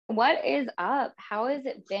What is up? How has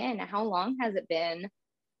it been? How long has it been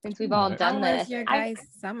since we've all How done How this? was your guys'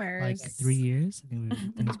 summers? Like 3 years. I think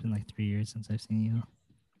it's been like 3 years since I've seen you.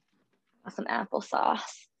 Some applesauce.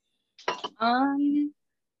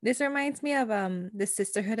 This reminds me of the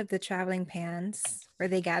Sisterhood of the Traveling Pants, where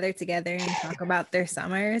they gather together and talk about their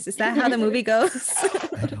summers. Is that how the movie goes?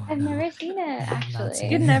 I don't I've know. never seen it I have not actually.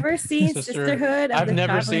 seen You've it. never seen Sister- Sisterhood of I've the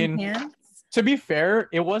never Traveling seen- Pants? To be fair,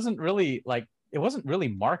 it wasn't really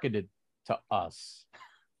marketed to us.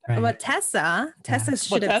 Right. But Tessa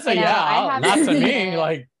should have. Tessa, know, I not haven't to seen me. it.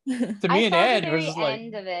 Like to me and saw Ed, the we're very just like,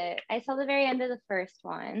 end of it. I saw the very end of the first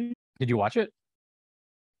one. did you watch it?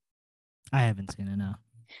 I haven't seen it now.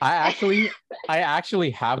 I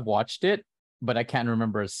actually have watched it, but I can't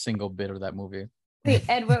remember a single bit of that movie. Wait,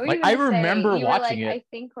 Ed, what were Like, you I gonna say? remember You were watching like, it. I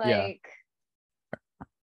think Yeah. like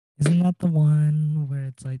Isn't that the one where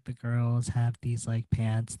it's like the girls have these like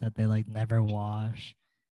pants that they like never wash,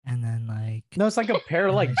 and then like No, it's like a pair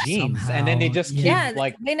of like Like, jeans, and then they somehow- just keep Yeah,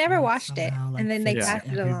 like they never like, washed it, somehow, like, and then they fix passed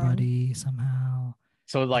it along. everybody somehow.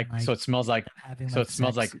 so like and, so it smells like them having, so it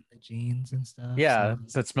smells sex like- in the jeans and stuff. yeah, so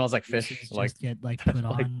so it smells like pieces fish. just Like get like put like-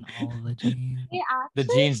 on all of the jeans. they the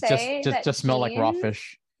actually jeans say that just smell like raw jeans,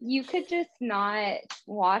 fish. You could just not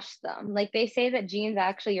wash them. Like they say that jeans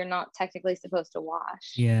actually you're not technically supposed to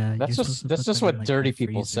wash. Yeah, That's you're just supposed to put them in, what like, dirty the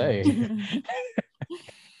people freezer.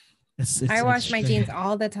 say. I wash my straight- jeans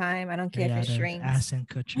all the time. I don't care straight if it out of shrinks. Ashton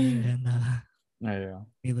Kutcher and Yeah.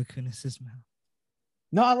 Mila Kunis's mouth.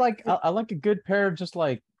 No, I like a good pair of just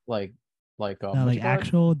like No, what like you call it?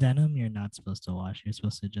 actual denim, you're not supposed to wash. You're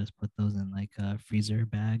supposed to just put those in like freezer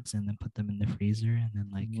bags and then put them in the freezer, and then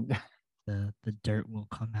like the dirt will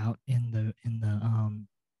come out in the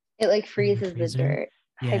It like freezes the freezer. dirt,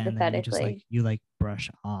 yeah, and then you just hypothetically. like brush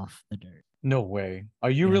off the dirt. No way. Are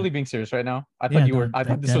you Yeah. really being serious right now? I Yeah, thought you were. no, I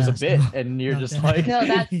thought that- this was a deadass, bit, no. and you're No, just deadass. like.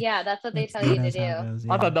 No, that's what they tell you to That's how it do. goes,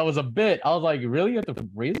 I thought that was a bit. I was like, really? You have to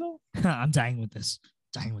freeze them? I'm dying with this.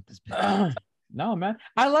 Dying with this bit. No, man.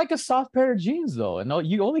 I like a soft pair of jeans though, and no,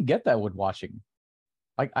 you only get that with washing.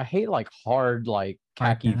 Like I hate like hard, like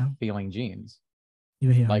Hard khaki denim? feeling jeans. You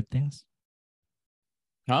hear like- hard things?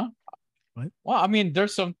 Huh? What? Well, I mean,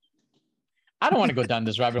 there's some. I don't want to go down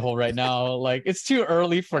this rabbit hole right now. Like it's too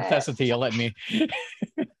early for Okay. Tessa to yell at me. You're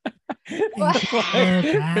a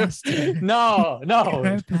bastard. No, You're no,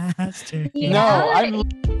 a bastard. Yeah. no. I'm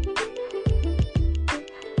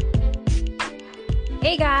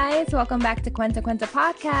Hey guys, welcome back to Cuenta Cuenta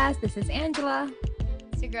Podcast. This is Angela.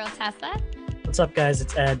 It's your girl Tessa. What's up, guys?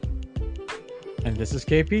 It's Ed. and this is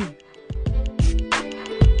KP.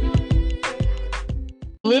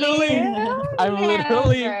 Literally,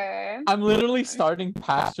 I'm literally starting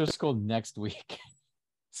pastor school next week.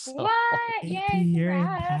 So- What? AP, Yay, you're in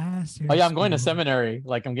congrats. pastor Oh yeah, I'm going to school. seminary.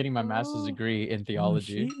 Like I'm getting my master's Oh. degree in Oh,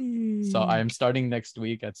 theology. So shit. I am starting next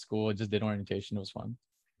week at school. I just did orientation. It was fun.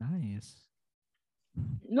 nice.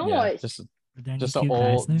 No, Yeah, it's just Were there any just a cute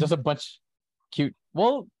guys old, there? just a bunch cute.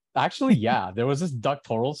 Well, actually, yeah, there was this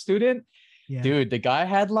doctoral student. Yeah. Dude, the guy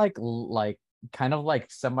had like kind of like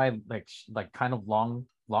semi like kind of long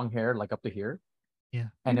hair like up to here. Yeah.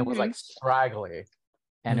 And it was like straggly.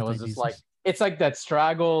 And it Looked was like just like Jesus. it's like that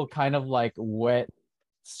straggle kind of like wet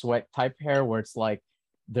sweat type hair where it's like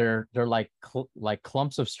they're like like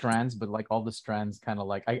clumps of strands, but like all the strands kind of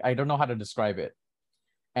like I don't know how to describe it.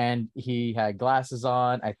 And he had glasses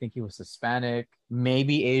on. I think he was Hispanic,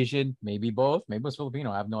 maybe Asian, maybe both. Maybe it was Filipino.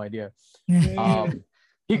 I have no idea. He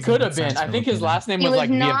Sounds could like- have been. sounds I think his Filipino. last name he was was like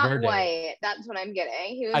Villa not Verde. white. That's what I'm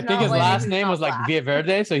getting. He was I think not his white, last he name not was like black. Villa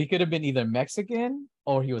Verde, so he could have been either Mexican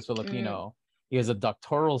or he was Filipino. He was a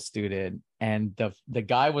doctoral student, and the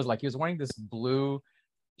guy was like he was wearing this blue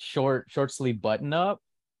short sleeve button up,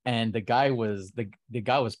 and the guy was the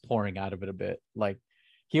guy was pouring out of it a bit. Like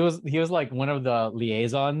he was like one of the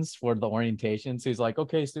liaisons for the orientation. So he's like,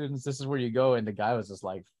 okay, students, this is where you go, and the guy was just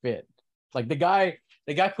like fit. Like the guy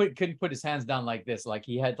couldn't put his hands down like this. Like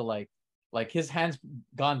he had to like his hands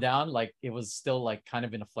gone down, like it was still like kind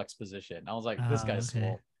of in a flex position. I was like, this Ah, guy's okay.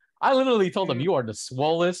 swole. I literally told him, Mm. you are the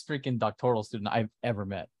swollest freaking doctoral student I've ever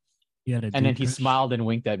met. You had a And then dude he crush? smiled and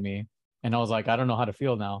winked at me. And I was like, I don't know how to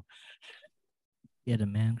feel now. You had a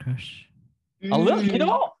man crush. A little, you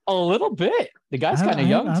know, a little bit. The guy's kind of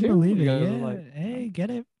young I too. believe it. The guy was Yeah. like, Hey, get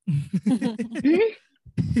it.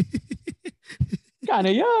 kind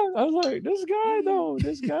of young. I was like, this guy, though,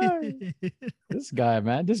 this guy,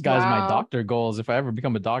 man, this guy's my Wow. doctor goals. If I ever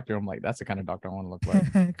become a doctor, I'm like, that's the kind of doctor I want to look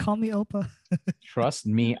like. Call me Opa. Trust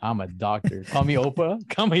me, I'm a doctor. Call me Opa.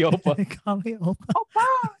 Call me Opa. Call me Opa.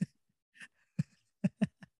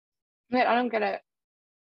 Wait, I don't get it.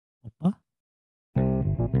 Opa?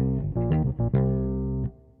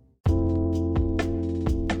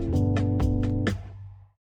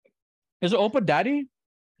 Is it Oppa Daddy?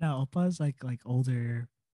 No, Oppa's like older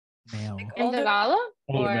male. In Older- Tagalog?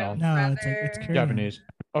 Older Or male. No, it's brother- Korean. Japanese.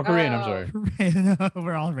 Oh, Korean. I'm Oh. sorry. No,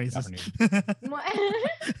 we're all racist. What?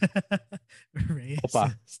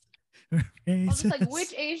 Racist. We're I was just like, racist.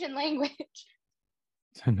 which Asian language?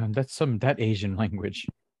 That's that Asian language.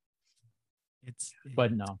 It's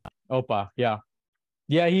But no, Oppa. Yeah,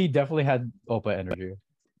 he definitely had Oppa energy.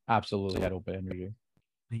 Absolutely had Oppa energy.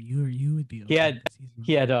 But you would be. He had- okay 'cause he's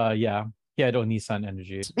He had Onisan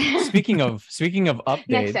energy. Speaking of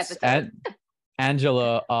updates, episode. and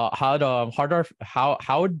Angela, how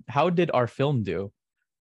did our film do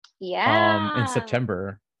Yeah. in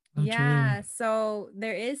September? Oh, Yeah, so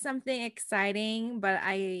there is something exciting, but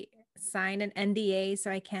I signed an NDA,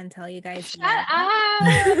 so I can't tell you guys Shut yet.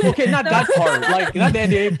 up. Okay, not that part, like not the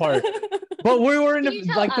NDA part, but we were in Can you the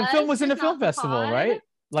tell like the film us, was in the just film not the festival, pod? right?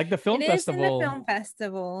 Like the film It is in festival. the film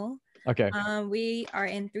festival. Okay. We are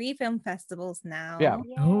in 3 film festivals now. Yeah.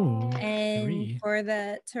 Oh. And 3. for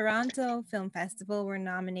the Toronto Film Festival, we're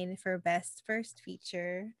nominated for Best First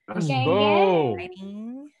Feature. Let's Gang, go.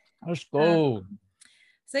 Exciting. Let's go.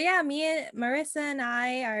 So yeah, me and Marissa and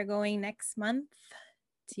I are going next month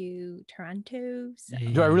to Toronto. So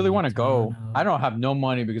Do I really want to go? Toronto. I don't have no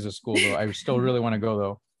money because of school though. I still really want to go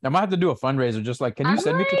though. I might have to do a fundraiser. Just like, can you I'm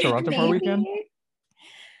send me to like, Toronto for a weekend? maybe.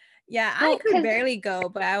 yeah, Well, I could 'cause- barely go,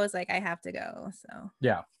 but I was like, I have to go. So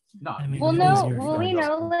Yeah. No. I mean, We'll It is know. your Will we film.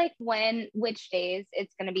 know like which days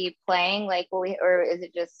it's gonna be playing? Like, will we, or is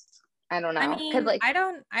it just I don't know? I Because mean, like, I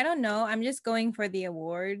don't know. I'm just going for the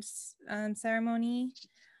awards ceremony.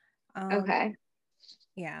 okay,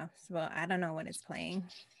 Yeah, so I don't know what it's playing.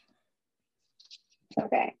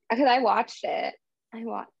 okay, because I watched it.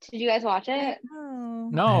 Did you guys watch it? Oh.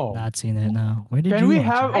 I No. have not seen it. No. Where did Can you we watch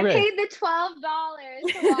have- it? I Okay. paid the $12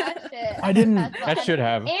 to watch it. I at the didn't. festival, I should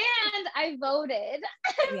have. And I voted.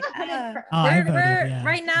 I voted Yeah. for- Oh, I We're, voted, we're- yeah,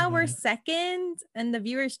 right now I we're voted. second in the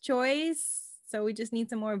viewer's choice, so we just need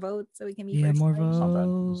some more votes so we can be Yeah, first more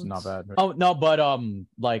place. It's not bad. Oh no, but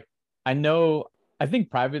like I know. I think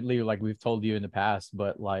privately, like we've told you in the past,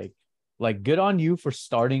 but like good on you for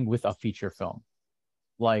starting with a feature film.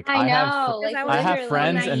 Like I know. have like, I I was have literally.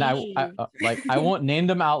 friends, and I naive. like I won't name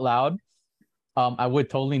them out loud. I would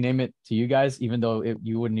totally name it to you guys, even though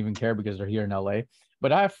you wouldn't even care because they're here in LA.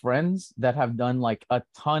 But I have friends that have done like a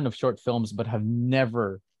ton of short films, but have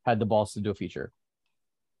never had the balls to do a feature.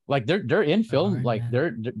 Like they're in film, hard, like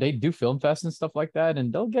man. they do film fests and stuff like that,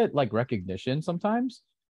 and they'll get like recognition sometimes,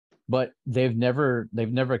 but they've never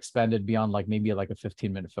expanded beyond like maybe like a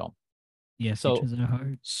 15-minute film. Yeah, So- features are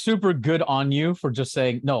hard. Super good on you for just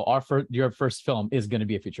saying no. Your first film is going to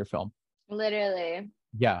be a feature film. Literally.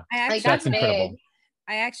 Yeah, I Like, actually, that's that's incredible. big.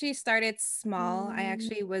 I actually started small. I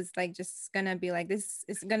actually was like just gonna be like, this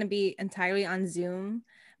is gonna be entirely on Zoom.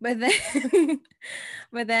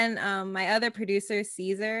 But then my other producer,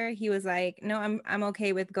 Caesar, he was like, no, I'm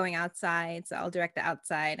okay with going outside, so I'll direct the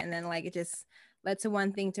outside. And then like it just led to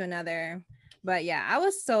one thing to another. But yeah, I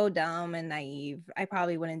was so dumb and naive. I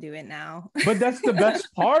probably wouldn't do it now. But that's the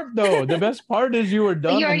best part, though. The best part is you were But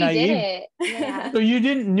dumb you and already naive. did it. Yeah. So you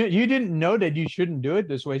didn't know that you shouldn't do it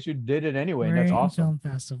this way. So you did it anyway. We're That's in awesome. film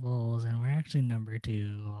festivals, and we're actually number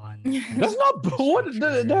 2 on. That's not what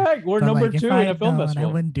the heck. We're But, number like, if 2 I in a had film known, I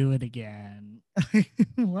festival. wouldn't do it again. I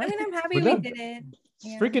What? mean, I'm happy But we that- did it. It's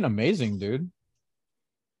Yeah. freaking amazing, dude.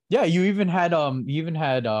 Yeah, you even had it's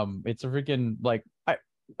a freaking like I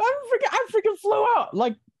freaking flew out.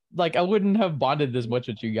 Like I wouldn't have bonded this much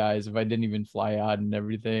with you guys if I didn't even fly out and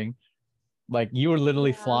everything. Like you were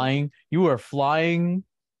literally Yeah. flying. You were flying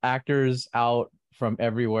actors out from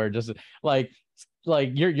everywhere. Just like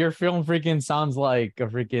your film freaking sounds like a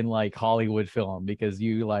freaking like Hollywood film because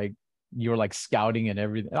you were like scouting and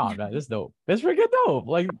everything. Oh man, that's dope. That's freaking dope.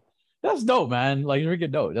 Like that's dope, man. Like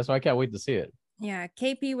freaking dope. That's why I can't wait to see it. Yeah,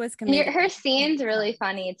 KP was And committed. her scene's really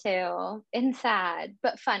funny too. And sad,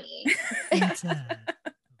 but funny. It's,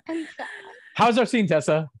 And sad. How's our scene,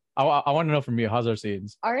 Tessa? I want to know from you. How's our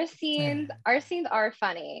scenes? Our scenes are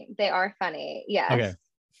funny. They are funny. Yes. Okay.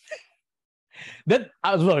 That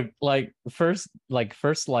I look like first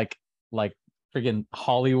freaking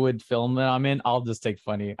Hollywood film that I'm in. I'll just take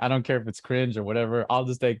funny. I don't care if it's cringe or whatever. I'll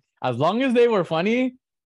just take as long as they were funny.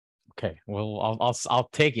 Okay, well I'll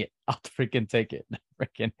take it. I'll freaking take it.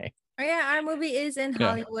 Freaking hey. Oh yeah, our movie is in Yeah.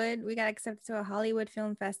 Hollywood. We got accepted to a Hollywood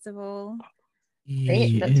Film Festival,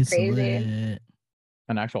 Great, that's it's crazy. lit.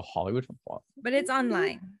 An actual Hollywood film. but it's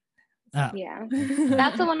online. Ah, Yeah. No,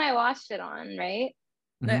 That's the one I watched it on, right?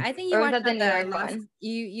 Mhm. I think you Or was watched that the New the York Los, one?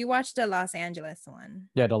 you watched the Los Angeles one.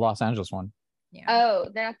 Yeah, the Los Angeles one. Yeah. Oh,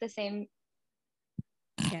 they're not the same.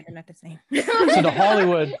 Yeah, they're not the same.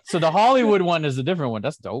 So the Hollywood one is a different one.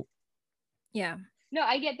 That's dope. Yeah. No,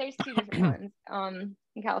 I get there's two different ones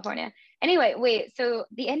in California. Anyway, wait, so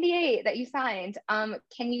the NDA that you signed,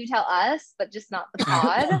 can you tell us, but just not the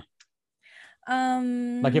pod?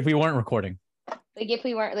 Like if we weren't recording. Like if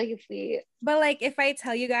we weren't, like if we, but like if I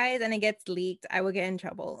tell you guys and it gets leaked, I will get in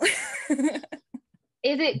trouble. is it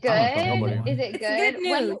I don't tell good? nobody. Is it It's good? good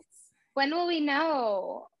news. When will we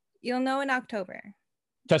know? You'll know in October.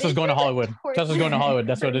 Tessa's This going to is Hollywood. Tessa's going to torture Hollywood.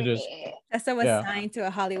 That's what for it is. me. Tessa was Yeah. signed to a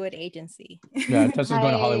Hollywood agency. Yeah, Tessa's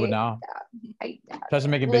going to Hollywood now. Tessa's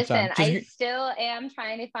making big Listen, time. I still am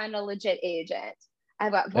trying to find a legit agent.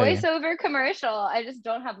 I've got Hey. voiceover commercial. I just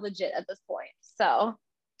don't have legit at this point. So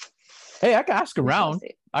Hey, I can ask we shall around.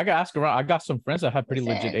 see. I can ask around. I got some friends that have pretty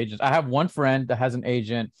legit Listen. agents. I have one friend that has an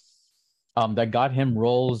agent that got him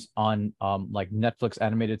roles on like Netflix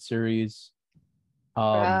animated series. He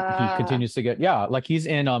Bruh. continues to get like he's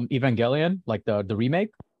in Evangelion, like the remake,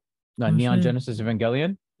 Oh, Neon shit. Genesis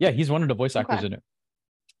Evangelion. Yeah, he's one of the voice actors Okay. in it.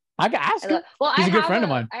 I can ask him. Well, He's I a good have friend of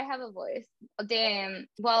mine. I have a voice. Oh, damn.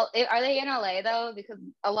 Well, are they in LA though? Because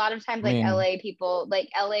a lot of times, like I mean- LA people, like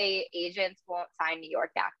LA agents won't sign New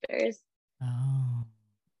York actors Oh.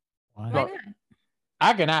 Why? Why Well, not?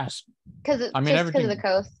 I can ask. because I mean, just because of the everything-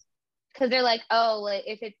 coast. Because they're like, oh, like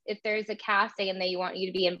if there's a casting and they want you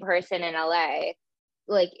to be in person in LA,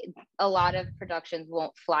 like a lot of productions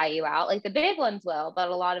won't fly you out. Like the big ones will, but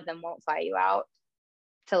a lot of them won't fly you out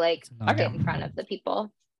to like It's annoying. get in front of the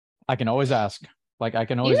people. I can always ask. Like I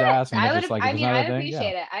can always Yeah, ask. And I if would. it's like I if it's mean, not I a thing,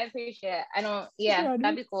 appreciate it. I appreciate it. I don't. a Yeah, good that'd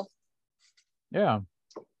idea. be cool. yeah.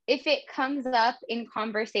 If it comes up in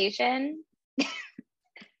conversation,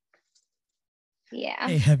 yeah.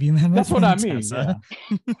 Hey, have you met my That's what I friend mean. Tessa?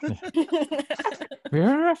 Yeah.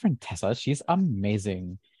 Remember our friend Tessa? She's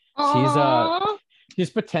amazing. Aww. She's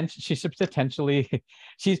potentially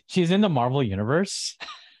she's in the Marvel universe.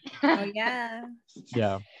 Oh yeah.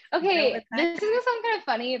 Yeah. Okay, What's that? this is gonna sound kind of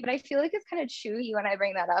funny, but I feel like it's kind of chewy when I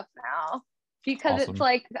bring that up now because Awesome. it's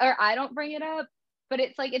like, or I don't bring it up, but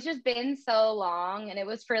it's like it's just been so long, and it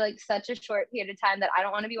was for like such a short period of time that I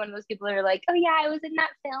don't want to be one of those people that are like, oh yeah, I was in that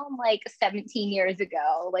film like 17 years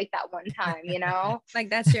ago, like that one time, you know? Like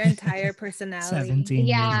that's your entire personality. 17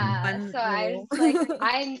 Yeah. One So I rule. was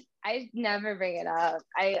like, I never bring it up.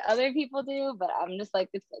 Other people do, but I'm just like,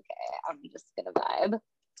 it's okay. I'm just gonna vibe.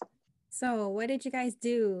 So what did you guys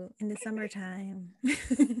do in the summertime? I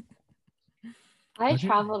What did-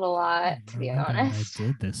 traveled a I lot, don't to be remember what honest. I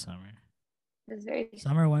did this summer. It was very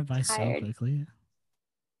Summer went by so Tired. quickly.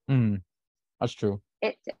 That's true.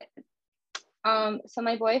 It did. So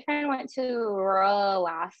my boyfriend went to rural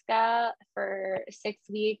Alaska for 6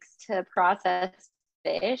 weeks to process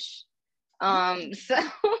fish. So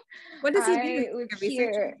What does he I do? was Like a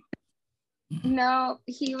researcher? here. No,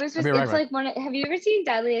 he was just, I'll be right it's back. like have you ever seen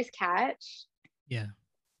Deadliest Catch? Yeah.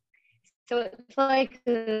 So it's like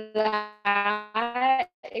that,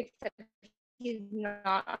 except he's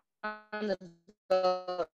not on the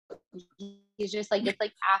boat. He's just like, it's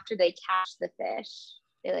like after they catch the fish,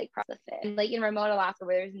 they like process the fish. Like in remote Alaska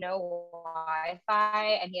where there's no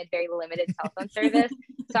Wi-Fi and he had very limited cell phone service.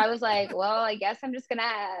 So I was like, well, I guess I'm just gonna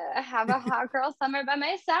have a hot girl summer by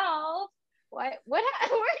myself. What? Where'd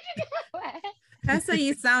you go? That's how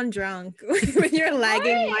you sound drunk when you're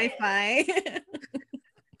lagging What? Wi-Fi.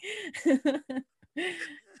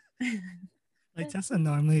 Like Tessa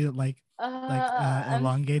normally like I'm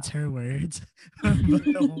elongates her words, but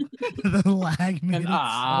the lag made And it so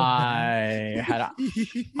I bad. had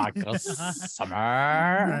a good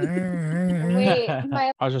summer. Wait,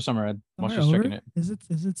 my How's your summer, Ed? What's Summer just over? checking it? Is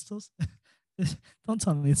it still? Don't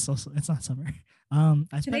tell me it's still. It's not summer. I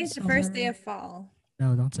spent Today's the first day summer- of fall.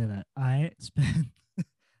 No, don't say that. I spent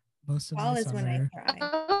most of Fall my is when I summer thrive.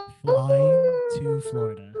 flying to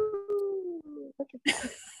Florida. Look at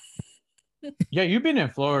that. Yeah, you've been in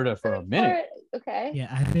Florida for a minute. Okay. Yeah,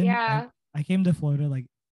 I've been. Yeah. I came to Florida like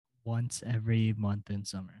once every month in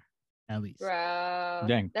summer, at least. Bro.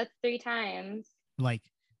 Dang. That's 3 times. Like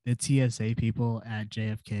the TSA people at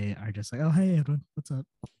JFK are just like, "Oh hey Edwin, what's up?"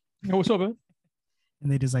 Hey, what's up, man?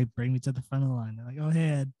 And they just like bring me to the front of the line. They're like, "Oh hey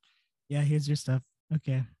Ed, yeah, here's your stuff.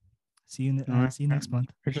 Okay, see you. Alright. See you next month."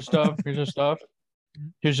 Here's your stuff. Here's your stuff.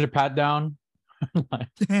 Here's your pat down.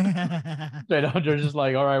 Straight up, they're just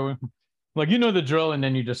like, all right, like you know the drill, and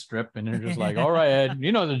then you just strip, and they're just like, all right, Ed,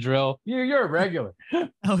 you know the drill. You're a regular.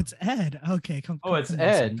 Oh, it's Ed. Okay, come. Oh, it's come this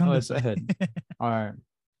way, Ed. come Oh, this it's way. Ed. All right.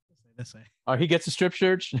 This way. Oh, he gets a strip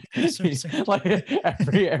search. Strip search. Like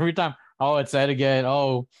every time. Oh, it's Ed again.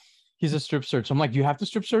 Oh, he's a strip search. I'm like, you have to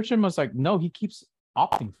strip search him. I was like, no, he keeps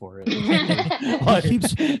opting for it.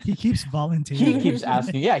 He keeps volunteering. He keeps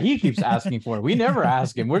asking. Yeah, he keeps asking for it. We never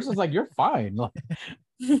ask him. We're just like, you're fine. Like,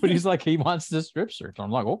 but he's like, he wants this strip search.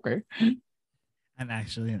 I'm like, okay. I'm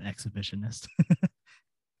actually an exhibitionist.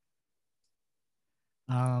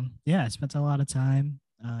 Yeah, I spent a lot of time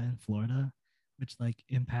in Florida, which like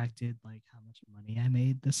impacted like how much money I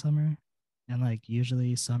made this summer. And like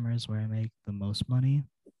usually summer is where I make the most money.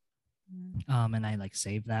 And I like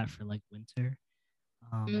save that for like winter.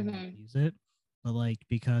 And like, use it. But like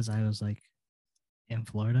because I was like in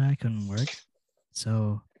Florida, I couldn't work.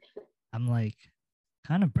 So I'm like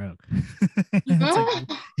kind of broke.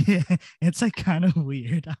 It's like kind of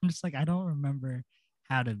weird. I'm just like, I don't remember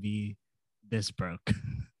how to be this broke.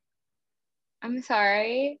 I'm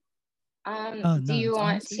sorry. Oh, Do no, you it's want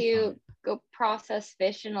honestly to fine. go process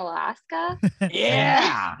fish in Alaska?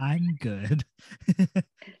 Yeah. I'm good. You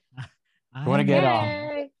want to get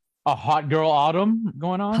Yay. a hot girl autumn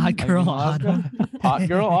going on? Hot like girl in Alaska? autumn. Hot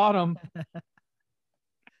girl autumn.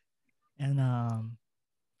 And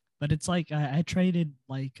but it's like I traded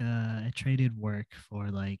work for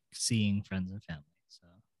like seeing friends and family. So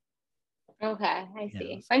Okay, I Yeah, see.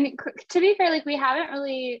 it's- I mean, to be fair, like we haven't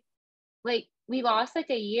really, like we lost like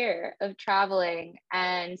a year of traveling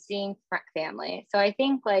and seeing family. So I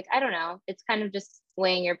think like I don't know, it's kind of just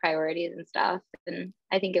weighing your priorities and stuff. And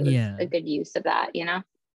I think it was Yeah. a good use of that, you know.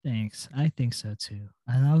 Thanks. I think so too.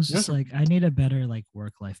 And I was just Yes. like, I need a better like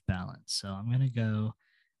work-life balance. So I'm gonna go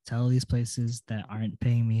tell these places that aren't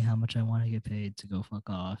paying me how much I want to get paid to go fuck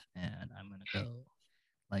off, and I'm gonna go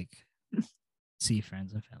like see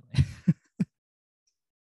friends and family.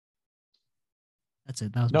 That's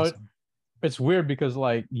it. That was No, my it- summer. It's weird because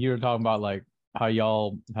like you're talking about like how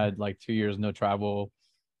y'all had like 2 years no travel,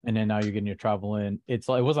 and then now you're getting your travel in. It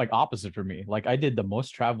was like opposite for me. Like I did the most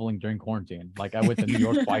traveling during quarantine. Like I went to New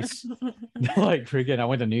York twice. Like freaking, I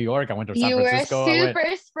went to New York. I went to San You were a Francisco. I went.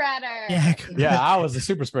 super spreader. Yeah, Yeah, I was a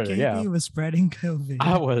super spreader. Katie Yeah, was spreading COVID.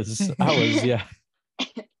 I was. Yeah,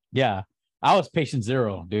 yeah. I was patient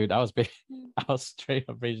zero, dude. I was straight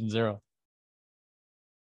up patient zero.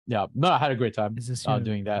 Yeah, no, I had a great time Is this your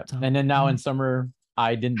doing that. laptop? And then now in summer,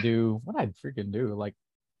 I didn't do what I freaking do. Like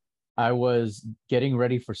I was getting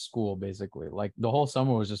ready for school basically. Like the whole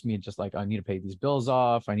summer was just me, just like I need to pay these bills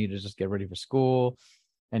off. I need to just get ready for school.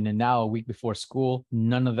 And then now a week before school,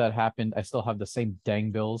 none of that happened. I still have the same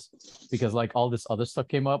dang bills because like all this other stuff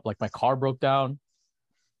came up. Like my car broke down.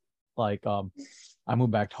 Like I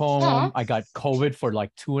moved back home. Aw. I got COVID for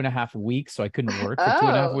like 2.5 weeks, so I couldn't work for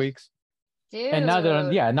 2.5 Oh. weeks. Dude. And now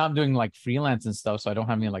that now I'm doing like freelance and stuff, so I don't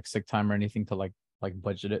have any like sick time or anything to like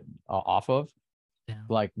budget it off of. Yeah.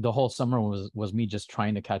 Like the whole summer was me just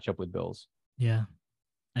trying to catch up with bills. Yeah.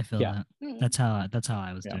 I feel Yeah. that. That's how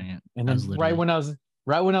I was Yeah. doing it. And I then was right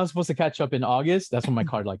when I was supposed to catch up in August, that's when my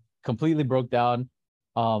car like completely broke down.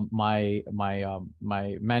 My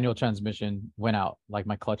manual transmission went out, like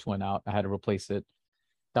my clutch went out. I had to replace it.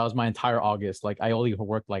 That was my entire August. Like I only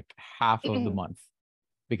worked like half of the month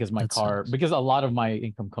because my That car, sucks. because a lot of my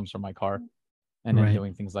income comes from my car, and then Right.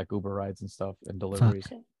 doing things like Uber rides and stuff and deliveries.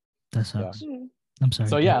 that sucks. Mm. I'm sorry.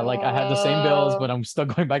 So dude. yeah, like I had the same bills, Oh. but I'm still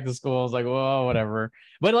going back to school. I was like, whoa, whatever.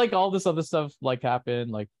 But like all this other stuff like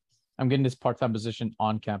happened. Like I'm getting this part-time position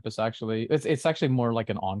on campus. Actually, it's actually more like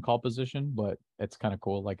an on-call position, but it's kind of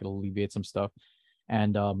cool. Like it'll alleviate some stuff.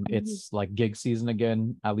 And it's like gig season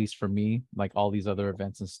again, at least for me. Like all these other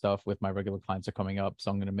events and stuff with my regular clients are coming up, so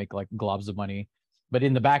I'm gonna make like globs of money, but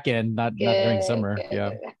in the back end, not during Good, summer. good.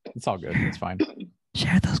 Yeah, it's all good. It's fine.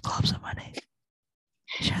 Share those globs of money.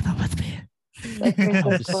 Share them with me. Like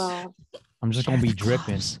Princess just- Glow. I'm just Share gonna be the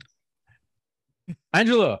dripping. globs.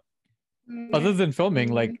 Angela, Mm. other than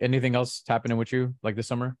filming, like Mhm. anything else happening with you like this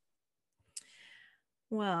summer?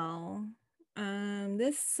 Well,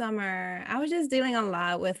 this summer I was just dealing a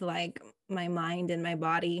lot with like my mind and my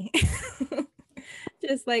body,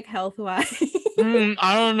 just like health wise.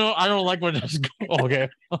 I don't know. I don't like where that's going. Okay.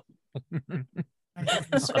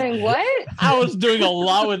 Doing what? I was doing a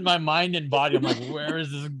lot with my mind and body. I'm like, where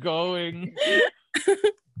is this going?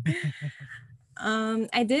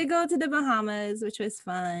 I did go to the Bahamas, which was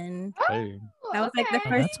fun. Hey. That was like the Okay.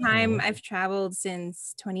 first that's time cool. I've traveled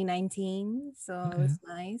since 2019, so it was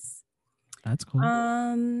nice. That's cool.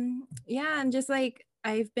 Yeah, and just like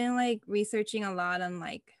I've been like researching a lot on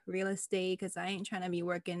like real estate because I ain't trying to be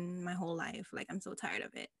working my whole life. Like I'm so tired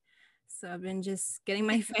of it. So I've been just getting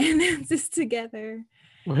my finances together.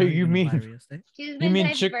 What Are do you gonna buy mean? real estate? She's been mean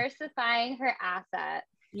Chick- diversifying her assets.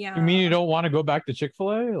 Yeah. You mean you don't want to go back to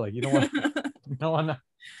Chick-fil-A? Like you don't want you don't want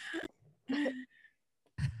to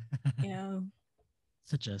Yeah.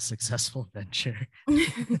 Such a successful venture.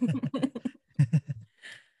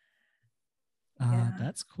 Yeah.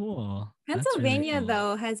 That's cool. That's really Pennsylvania, cool.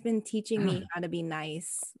 though, has been teaching me how to be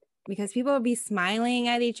nice because people will be smiling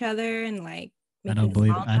at each other and like I don't making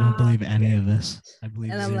small talk. believe any of this. I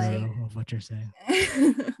believe And I'm zero like- of what you're saying.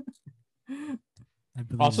 I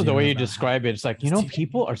believe Also, the zero way you about how describe it, it's like, you it's know, teaching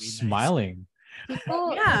people to are be nice. smiling.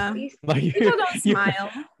 People, Yeah. these- Like People don't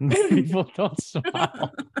smile. People don't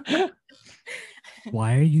smile.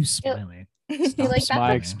 Why are you smiling? Stop like my that's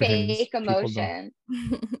a experience. fake People don't- emotion.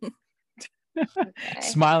 Okay.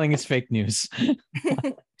 Smiling is fake news.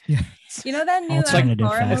 Yeah. You know that new Alternative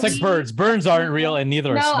horror facts. It's like movie? birds. Birds aren't real, and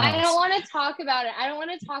neither are No, smiles. I don't want to talk about it. I don't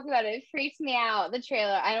want to talk about it. It freaks me out. The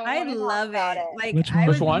trailer. I don't I want to talk love about it. it. Like Which I one?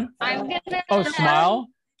 would Which be one? I'm so- gonna. Oh, smile.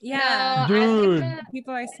 Yeah. No, I'm Dude. gonna-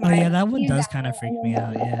 People are Oh smiling. yeah, that one Use does that kind of one freak and me then-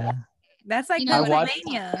 out. Yeah. That's like You know, I watched-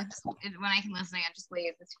 Pennsylvania. when I can listen, I just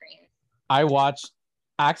leave the screen. I watched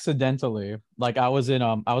accidentally. Like I was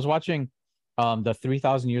watching the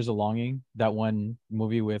 3,000 Years of Longing, that one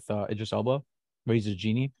movie with Idris Elba, where he's a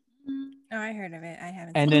genie. Oh, I heard of it. I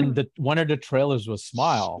haven't. And seen then one of the trailers was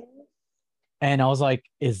Smile. And I was like,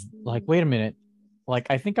 wait a minute. Like,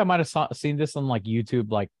 I think I might have seen this on like YouTube,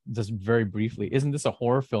 like just very briefly. Isn't this a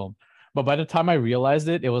horror film? But by the time I realized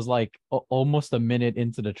it, it was like almost a minute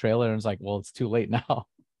into the trailer. And it's like, well, it's too late now.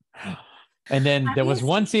 And then Have there you was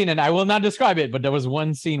one scene, and I will not describe it, but there was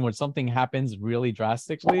one scene where something happens really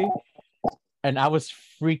drastically. And I was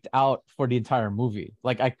freaked out for the entire movie.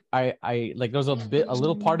 Like I like there was a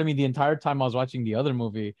little part of me the entire time I was watching the other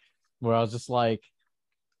movie where I was just like,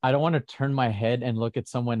 I don't want to turn my head and look at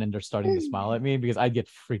someone and they're starting to smile at me because I'd get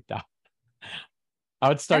freaked out. I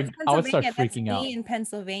would start Pennsylvania. That's freaking out. me in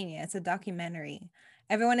Pennsylvania. It's a documentary.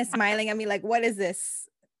 Everyone is smiling at me like, what is this?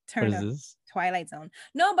 What Turn is of this? Twilight Zone.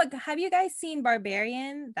 No, but have you guys seen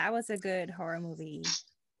Barbarian? That was a good horror movie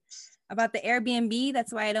about the Airbnb.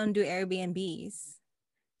 That's why I don't do Airbnbs.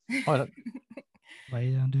 Oh, Why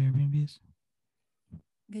you don't do Airbnbs?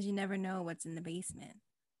 Because you never know what's in the basement.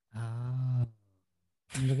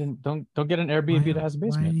 don't get an Airbnb that has a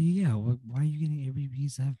basement. Why are you getting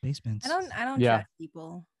Airbnbs that have basements? I don't Yeah. trust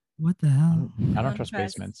people. What the hell? I don't trust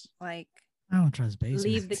basements. Like I don't trust basements.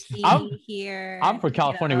 leave the key I'm- here. I'm for you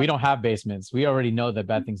California. know. We don't have basements. We already know that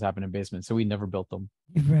bad things happen in basements, so we never built them.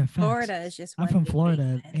 You've read facts. Florida is just. I'm one from big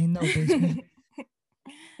Florida. basement. Ain't no basement.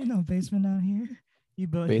 Ain't no basement out here. You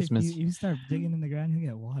build Basements. You start digging in the ground, you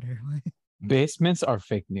get water. Basements are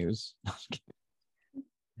fake news.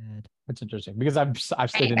 Bad. It's interesting because I've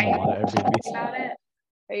stayed in a lot of Airbnbs. About it.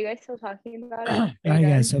 Are you guys still talking about it? All right,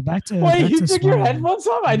 guys. So back to Wait, back you to took your Smile. headphones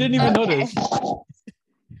off? I didn't even Okay. notice.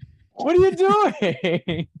 What are you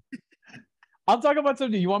doing? I'll talk about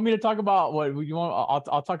something. You want me to talk about what you want?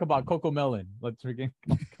 I'll talk about Coco Melon. Let's freaking.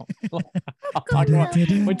 I'll talk about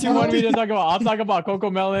what you want me to talk about. I'll talk about Coco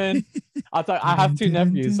Melon. I have two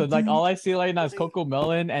nephews, so like all I see right now is Coco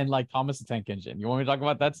Melon and like Thomas the Tank Engine. You want me to talk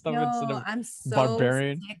about that stuff instead No, of I'm so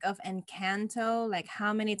Barbarian? sick of Encanto. Like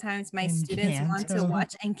how many times my students want to Encanto?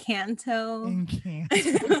 watch Encanto.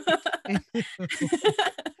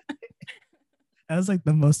 That was like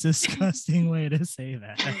the most disgusting way to say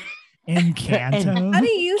that. Encanto. How do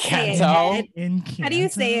you say Encanto? it? Ed? Encanto. How do you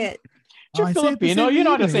say it? You're I say it the Filipino. same You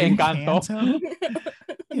know how to way, say dude. Encanto.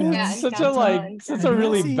 Yeah, Such a Encanto, like, such a Have you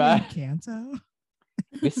really seen bad. Encanto.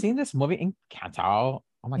 You've seen this movie Encanto?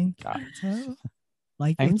 Oh my god! Encanto.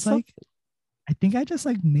 Like I'm it's so- like I think I just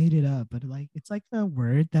like made it up, but like it's like the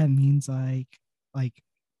word that means like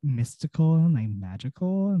mystical and like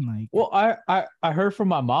magical and like Well, I heard from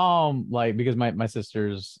my mom, like, because my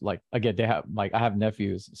sisters, like, again, they have like I have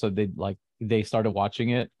nephews, so they started watching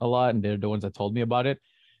it a lot, and they're the ones that told me about it.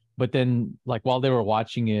 But then, like, while they were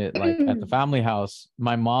watching it, like at the family house,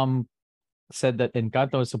 my mom said that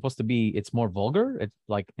Encanto is supposed to be it's more vulgar. It's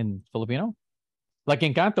like in Filipino. Like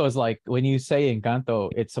Encanto is like when you say Encanto,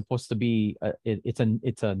 it's supposed to be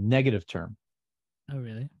it's a negative term. oh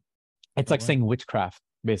really? It's Oh, like wow. saying witchcraft,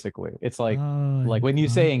 basically. It's like Oh, when you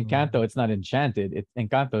say Encanto. Encanto, it's not enchanted. It's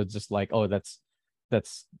Encanto. It's just like, oh, that's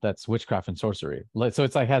witchcraft and sorcery. Like, so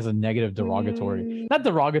it's like has a negative derogatory, not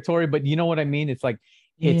derogatory, but you know what I mean. It's like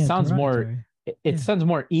it Yeah, sounds more derogatory. it Yeah. sounds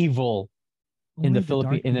more evil in Only the dark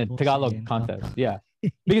Philippine in the people Tagalog say Encanto. context. Yeah.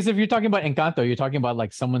 Because if you're talking about Encanto, you're talking about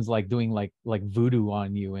like someone's like doing like voodoo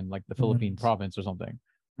on you in like the Philippine Someone's- province or something.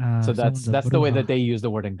 So someone's a that's the way that bruja. they use the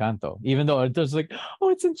word Encanto. Even though it's like, oh,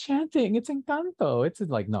 it's enchanting, it's Encanto. It's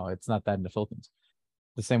like, no, it's not that in the Philippines.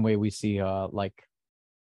 The same way we see like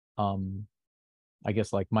I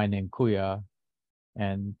guess like my name Kuya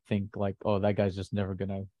and think like, oh, that guy's just never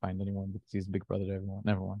gonna find anyone because he's big brother to everyone.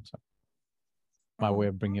 Never mind. So my way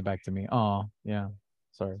of bringing it back to me. Oh, yeah.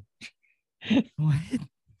 Sorry. What?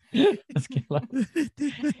 Let's get like,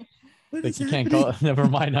 What Like is you can't happening? call. Never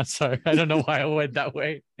mind. I'm sorry. I don't know why I went that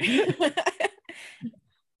way.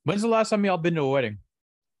 When's the last time y'all been to a wedding?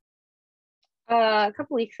 A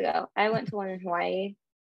couple weeks ago, I went to one in Hawaii.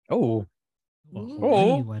 Oh, A Ooh.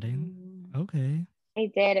 Hawaii wedding. Okay.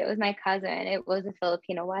 I did. It was my cousin. It was a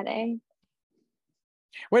Filipino wedding.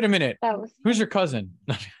 wait a minute. That was Who's your cousin?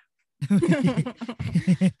 Lloyd.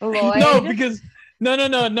 No, because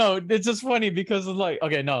no. It's just funny because it's like,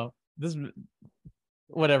 okay, no, this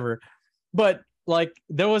whatever. But like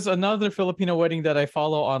there was another Filipino wedding that I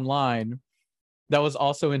follow online that was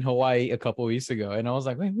also in Hawaii a couple weeks ago. And I was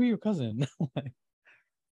like, wait, who's your cousin?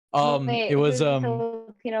 Wait, it was who's the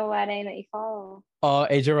Filipino wedding that you follow?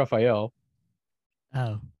 AJ Rafael.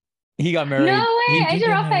 Oh. He got married. No way, he AJ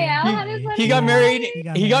got Rafael married had his in wedding. He got in married.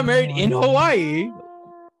 Hawaii? He got married in Hawaii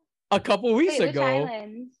Oh. a couple weeks Wait, which ago.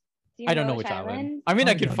 island? Do you I don't know which island. I mean,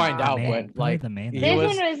 I Probably can the find out, main- but like the main. he This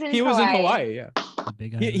was one was in he was in Hawaii. Hawaii. Yeah, the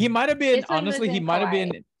big he island. might have been This one was honestly. He in might have Hawaii.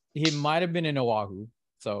 been. He might have been in Oahu.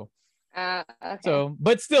 So Okay. so,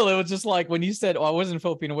 but still, it was just like when you said, "Oh, I was in a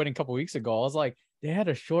Filipino wedding a couple weeks ago." I was like, they had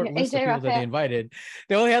a short Yeah, list of AJ people that they Rafael. invited.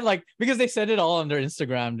 They only had like because they said it all on their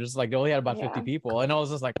Instagram. Just like they only had about 50 Yeah. people, and I was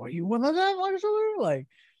just like, "Are you one of them, actually? Like,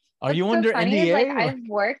 are What's you so under funny is, NDA?" like, Like, I've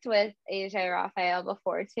worked with AJ Rafael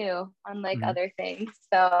before too on like Mhm. other things,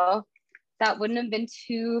 so that wouldn't have been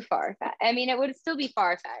too far fetched. I mean, it would still be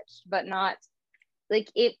far fetched, but not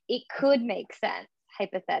like it. It could make sense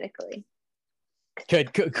hypothetically.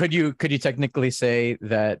 could you technically say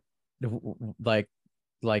that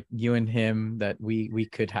like you and him that we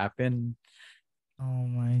could happen Oh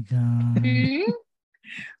my god. Mhm.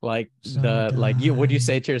 like So like you would you done.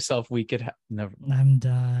 say to yourself we could never I'm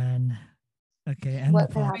done. Okay, end What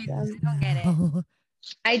the could podcast happen? I don't get it. now.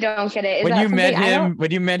 I don't get it. Is when that you met something I don't-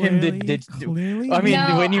 him Clearly, I mean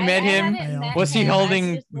No, when you I met him haven't met was he him. I've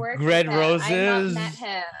holding just worked red with him. I've roses? not met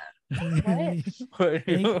him.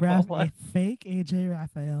 clearly fake AJ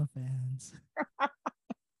Raphael fans.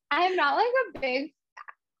 I am not like a big.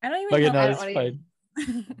 I don't even Okay, know. no, I it's don't fine.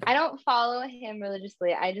 I don't follow him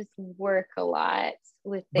religiously. I just work a lot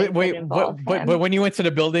with things But wait, that involve him. but when you went to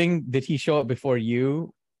the building, did he show up before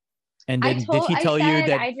you? And then did he tell you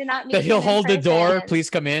that I did not meet that he'll him in hold the door? person. Please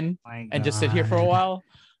come in My and just sit here for a God. while.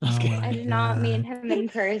 Oh Okay. my I did not meet God. him in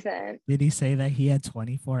person. Did he say that he had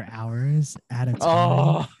 24 hours at a time?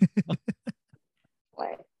 Oh,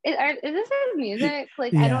 What is this his music?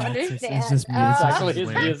 Like I Yeah, don't it's understand. just music. It's actually his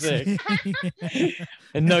lyrics. music.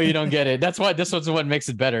 and no, you don't get it. That's why this was what makes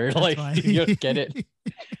it better. That's Like why. you don't get it.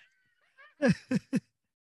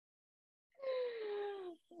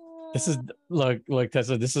 This is look,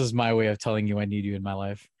 Tessa. This is my way of telling you I need you in my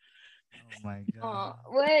life. Oh my Oh, God.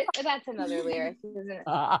 what? That's another lyric, isn't it?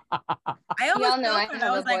 I Y'all almost know I felt it.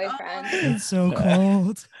 have was a like, boyfriend. It's so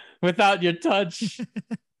cold. Without your touch,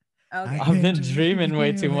 okay. I've been been dreaming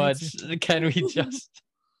way too dreaming way much. Can we just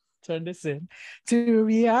turn this in to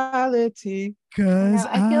reality? Cause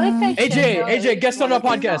I feel like I should know at AJ, least guest on one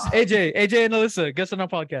our of these podcast. songs. AJ and Alyssa, guest on our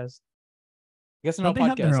podcast. Guest on our Don't they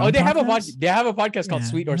have their podcast. Oh, own they have a podcast? they have a podcast called Yeah,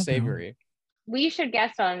 Sweet they or have their own. Savory. We should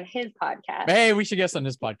guest on his podcast. Hey, we should guest on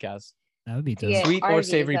this podcast. That would be dope. Yeah. Sweet our or views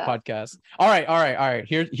Savory up. podcast. All right.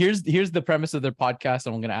 Here's the premise of their podcast,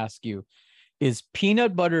 and I'm gonna ask you: is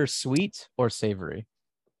peanut butter sweet or savory?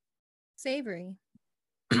 Savory.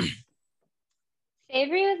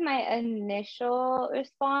 Savory was my initial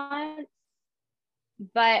response,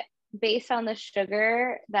 but based on the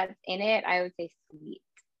sugar that's in it, I would say sweet.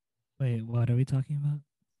 Wait, what are we talking about?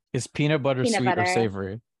 Is peanut butter Peanut sweet or butter.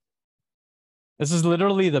 savory? This is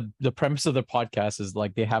literally the premise of the podcast. Is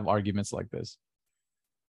like they have arguments like this.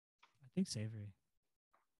 I think savory.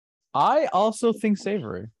 I also think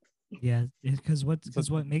savory. Yeah, because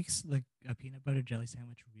what makes like a peanut butter jelly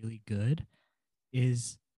sandwich really good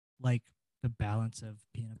is like the balance of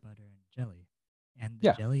peanut butter and jelly, and the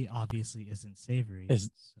Yeah. jelly obviously isn't savory. Is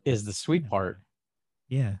it's the sweet peanut part. butter.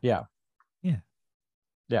 Yeah. Yeah. Yeah.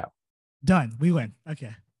 Yeah. Done. We win.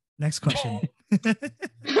 Okay. Next question.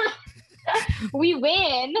 We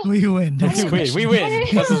win. We win. Next We win. question. We win.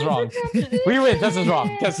 This is wrong. We win. This is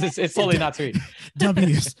wrong. It's totally not sweet.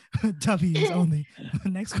 W's. W's only.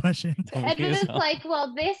 Next question. And then it's like,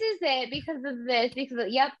 well, this is it because of this, because of,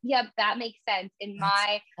 yep, that makes sense in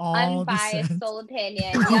my All the unbiased sense. sole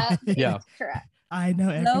opinion. Yep, Yeah. it's correct. I know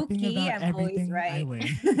Low everything key, about I'm always everything. I right.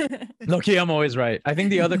 win. Low-key, I'm always right. I think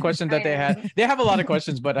the other question that they I know. had, they have a lot of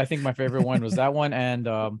questions, but I think my favorite one was that one. And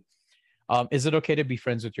is it okay to be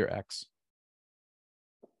friends with your ex?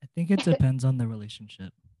 I think it depends on the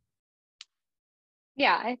relationship.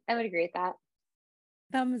 Yeah, I would agree with that.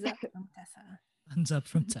 Thumbs up from Tessa. Thumbs up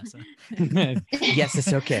from Tessa. Yes,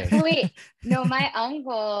 it's okay. Wait, no, my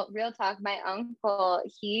uncle, real talk, my uncle,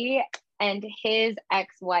 he and his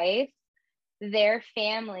ex-wife, their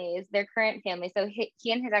families, their current family. So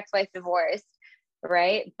he and his ex-wife divorced,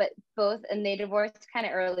 right? But and they divorced kind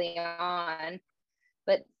of early on,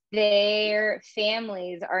 but their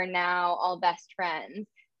families are now all best friends,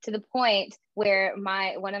 to the point where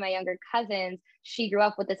one of my younger cousins, she grew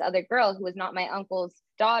up with this other girl who was not my uncle's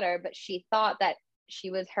daughter, but she thought that she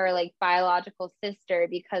was her like biological sister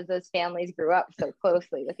because those families grew up so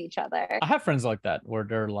closely with each other. I have friends like that where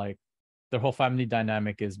they're like, their whole family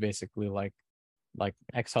dynamic is basically like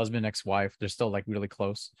ex-husband, ex-wife. They're still like really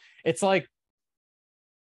close. It's like,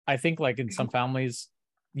 I think like in some families,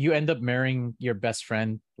 you end up marrying your best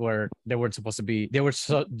friend where they weren't supposed to be. They were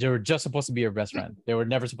just supposed to be your best friend. They were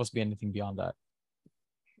never supposed to be anything beyond that.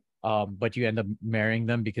 But you end up marrying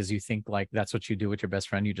them because you think like that's what you do with your best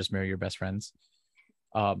friend. You just marry your best friends.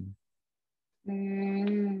 Okay,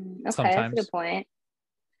 Sometimes. that's a good point.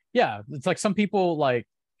 Yeah, it's like some people like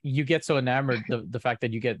you get so enamored the fact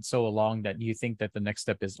that you get so along that you think that the next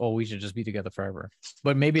step is, oh, we should just be together forever.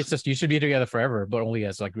 But maybe it's just you should be together forever, but only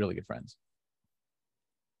as like really good friends.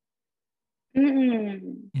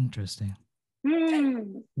 Interesting.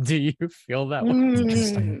 Do you feel that way?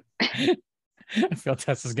 Interesting. I feel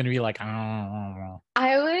Tessa's gonna be like, I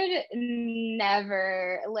would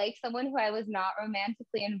never like someone who I was not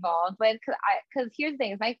romantically involved with, because here's the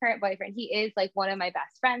thing, is my current boyfriend, he is like one of my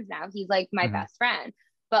best friends now. He's like my best friend,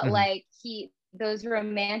 but like those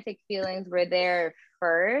romantic feelings were there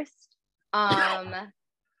first, or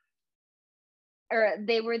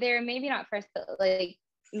they were there, maybe not first, but like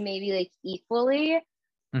maybe like equally.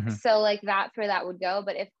 So like that's where that would go.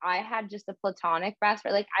 But if I had just a platonic best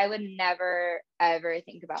friend, like I would never ever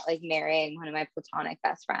think about like marrying one of my platonic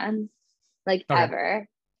best friends, like ever.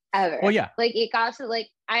 Well, yeah, like it got to like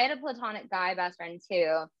I had a platonic guy best friend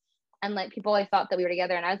too, and like people always thought that we were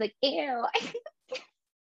together, and I was like, ew.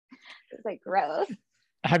 It's like gross.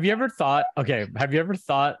 Have you ever thought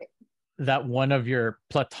that one of your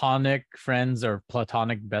platonic friends or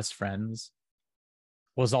platonic best friends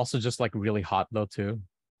was also just like really hot though too?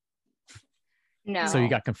 No. So you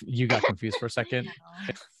got confused for a second?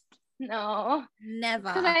 No. Never.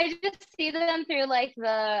 Because I just see them through like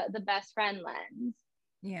the best friend lens.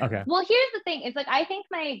 Yeah. Okay. Well, here's the thing. It's like I think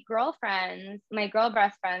my girl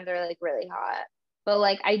best friends are like really hot. But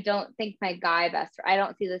like I don't think my guy I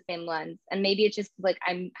don't see the same lens. And maybe it's just like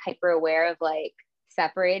I'm hyper aware of like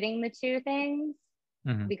separating the two things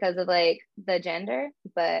because of like the gender,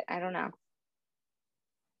 but I don't know.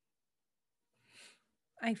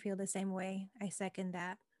 I feel the same way. I second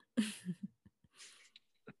that.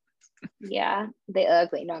 Yeah, they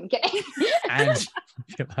ugly. No, I'm kidding. And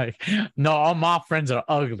like, no, all my friends are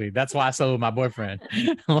ugly. That's why I slept with my boyfriend.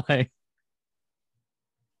 Like,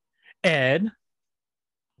 Ed,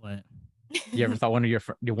 What? you ever thought one of your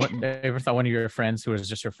friends who was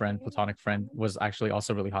just your friend, platonic friend, was actually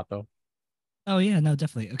also really hot though? Oh yeah, no,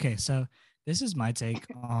 definitely. Okay, so this is my take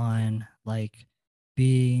on like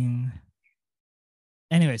being.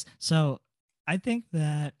 Anyways, so I think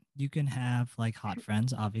that you can have like hot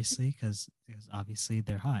friends, obviously, because obviously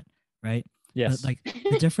they're hot, right? Yes. But like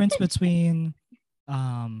the difference between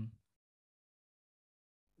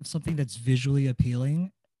something that's visually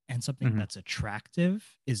appealing and something that's attractive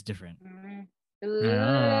is different.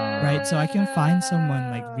 Right? So I can find someone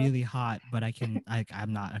like really hot, but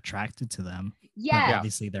I'm not attracted to them. Yeah.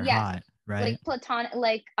 Obviously they're hot, right? Like platonic,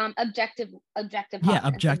 like objective yeah, hotness.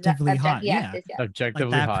 objectively hot. Yes, yeah. yes.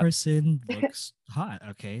 Objectively like that hot. person looks hot.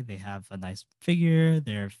 Okay, they have a nice figure,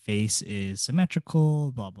 their face is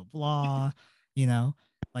symmetrical, blah blah blah,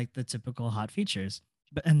 like the typical hot features.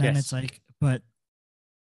 But and then it's like, but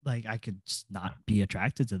like I could just not be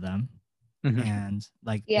attracted to them. And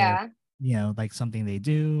like like something they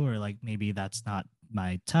do, or like maybe that's not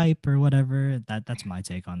my type or whatever. That's my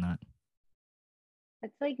take on that.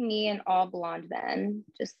 It's like me and all blonde men,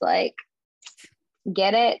 just like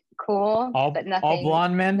get it, cool, but nothing. All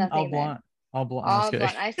blonde men, all blonde. All blonde. All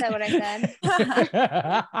blonde. I said what I said.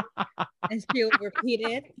 And she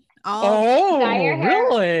repeated.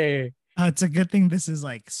 Really? It's a good thing this is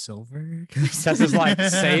like silver. This is like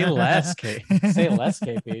say less, say less,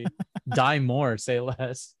 KP. Die more, say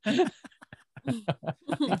less.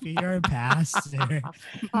 If you're a pastor.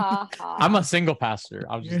 I'm a single pastor.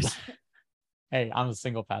 I'm a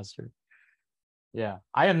single pastor. Yeah.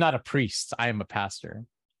 I am not a priest. I am a pastor.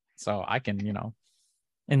 So I can,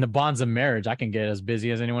 in the bonds of marriage, I can get as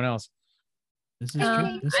busy as anyone else. This is I true.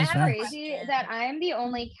 think This I is it's have a facts. crazy question. that I'm the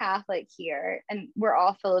only Catholic here and we're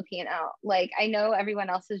all Filipino. Like, I know everyone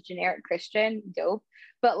else is generic Christian, dope,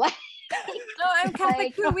 but like, No, I'm Catholic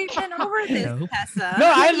like, too. We've been over this, Nope. Tessa. No,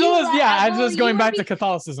 Angela's You Angela's well, going you back were to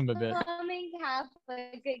Catholicism a bit. becoming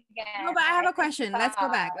Catholic again. No, but I have a question. Let's go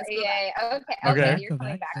back. Let's go back. Yeah, okay, Okay. okay, you're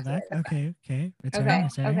coming back to it. Okay. Return, Okay,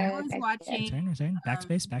 return, okay, I was okay. watching. return.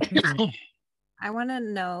 Backspace. I want to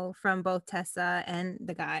know from both Tessa and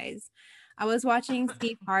the guys. I was watching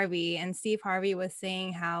Steve Harvey, and Steve Harvey was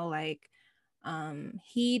saying how like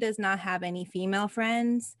he does not have any female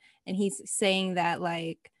friends, and he's saying that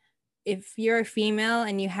like if you're a female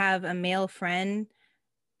and you have a male friend,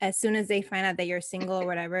 as soon as they find out that you're single or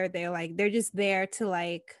whatever, they're just there to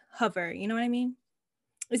like hover. You know what I mean?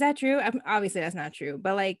 Is that true? Obviously, that's not true.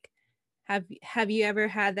 But like, have you ever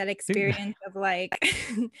had that experience of like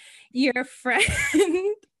your friend?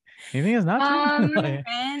 You think it's not true? Your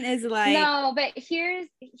friend is like No, but here's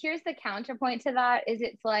the counterpoint to that is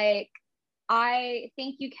it's like I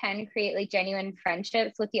think you can create like genuine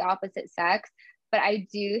friendships with the opposite sex, but I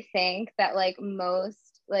do think that like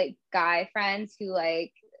most like guy friends who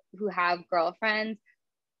have girlfriends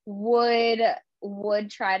would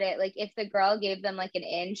try to like if the girl gave them like an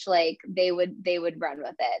inch, like they would run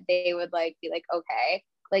with it. They would like be like, okay.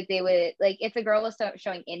 Like they would like if the girl was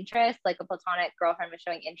showing interest, like a platonic girlfriend was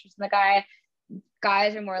showing interest in the guy,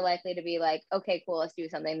 guys are more likely to be like, okay, cool, let's do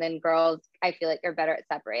something. Than girls, I feel like are better at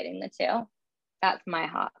separating the two. That's my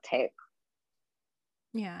hot take.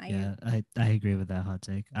 Yeah, I agree with that hot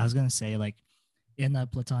take. I was gonna say like in a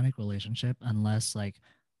platonic relationship, unless like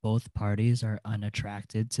both parties are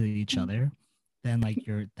unattracted to each other, then like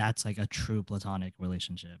that's like a true platonic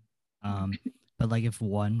relationship. But like if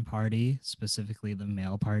one party, specifically the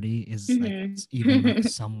male party, is like even like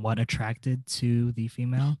somewhat attracted to the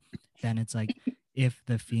female, then it's like if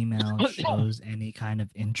the female shows any kind of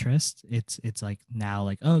interest, it's like now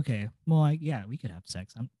like okay, well like yeah, we could have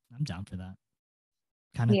sex. I'm down for that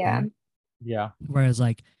kind of thing. Yeah. Whereas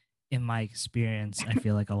like in my experience, I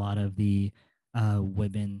feel like a lot of the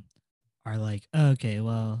women are like, okay,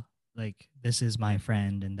 well, like this is my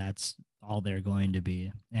friend and that's all they're going to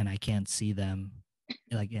be, and I can't see them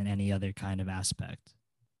like in any other kind of aspect.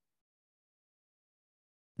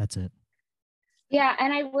 That's it. Yeah,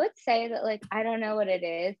 and I would say that like I don't know what it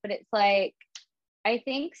is, but it's like I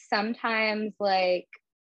think sometimes like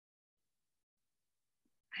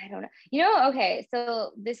I don't know. You know, okay,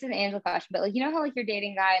 so this is an Angela question, but like you know how like you're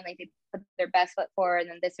dating a guy and like they put their best foot forward and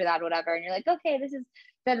then this or that, whatever, and you're like, okay, this is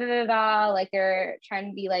da da da da, like they're trying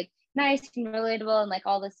to be like nice and relatable and like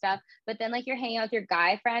all this stuff, but then like you're hanging out with your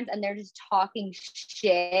guy friends and they're just talking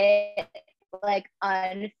shit like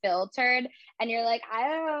unfiltered and you're like, I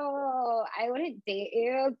don't know, I wouldn't date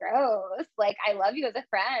you, gross, like I love you as a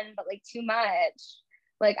friend but like too much.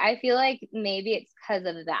 Like I feel like maybe it's because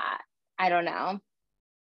of that. I don't know.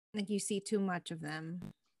 like you see too much of them.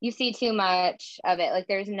 You see too much of it. Like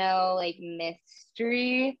there's no like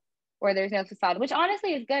mystery or there's no facade, which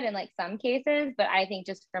honestly is good in like some cases, but I think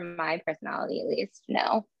just from my personality at least,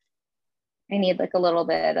 no. I need like a little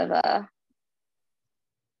bit of a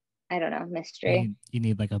I don't know, mystery. You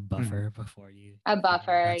need like a buffer before you A figure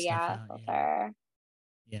buffer, that stuff yeah, out. buffer.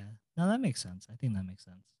 Yeah. No, that makes sense. I think that makes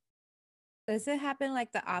sense. Does it happen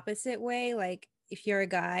like the opposite way? Like if you're a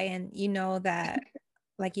guy and you know that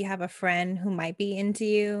like you have a friend who might be into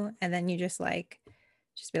you and then you just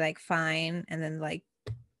be like fine and then like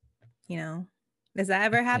you know, does that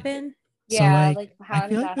ever happen? Yeah, so like I how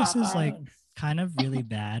feel does like that this is like happen? kind of really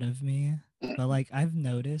bad of me, but like I've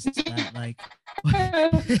noticed that like I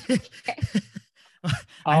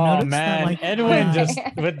Oh noticed that man, like Edwin just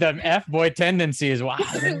with the F boy tendencies. Wow.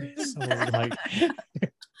 So like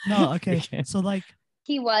no, okay. So like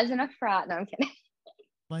he was in a frat. No, I'm kidding.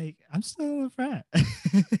 like I'm still a frat.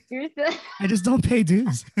 You're still I just don't pay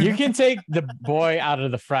dues. you can take the boy out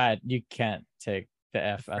of the frat. You can't take the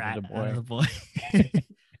F out Frat of the out of the boy. boy.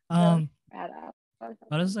 frat out.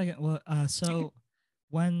 But I was like, well, so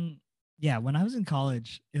when I was in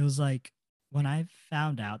college, it was like when I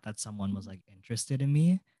found out that someone was like interested in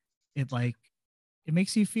me, it like it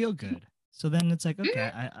makes you feel good. So then it's like,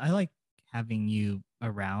 okay, I like having you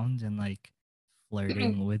around and like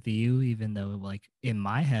flirting with you, even though like in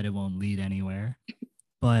my head it won't lead anywhere.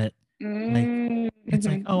 But like it's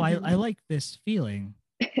like, oh, I like this feeling.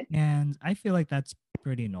 And I feel like that's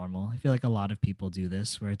pretty normal. I feel like a lot of people do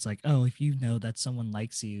this where it's like, oh, if you know that someone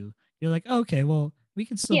likes you, you're like, okay, well, we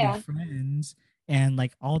can still Yeah. be friends. And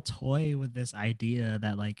like I'll toy with this idea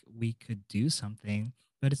that like we could do something,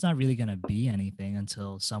 but it's not really gonna be anything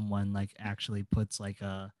until someone like actually puts like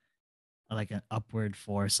an upward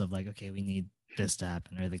force of like, okay, we need this to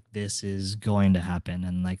happen, or like this is going to happen,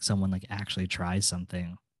 and like someone like actually tries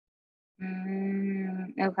something.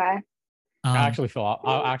 Okay. I actually feel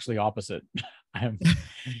actually opposite. I'm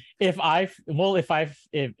if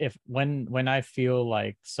when I feel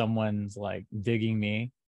like someone's like digging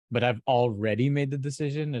me, but I've already made the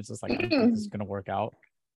decision, it's just like I don't think this is gonna work out.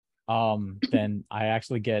 Then I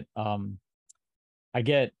actually get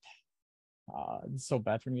it's so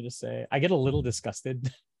bad for me to say, I get a little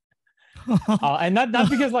disgusted. And not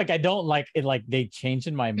because like I don't like it, like they change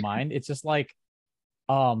in my mind. It's just like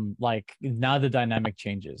now the dynamic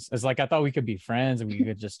changes. It's like I thought we could be friends and we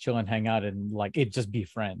could just chill and hang out and like it just be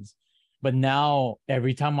friends. But now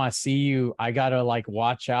every time I see you, I gotta like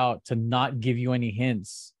watch out to not give you any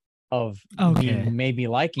hints of me maybe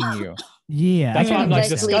liking you. Yeah. That's why I'm like Like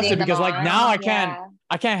disgusted leading because them like on. now I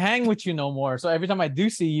can't hang with you no more. So every time I do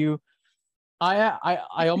see you,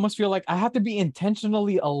 I almost feel like I have to be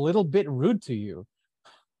intentionally a little bit rude to you.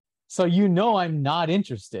 So you know I'm not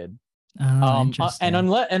interested. Interesting.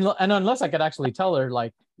 And unless I could actually tell her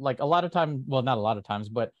like a lot of times, well, not a lot of times,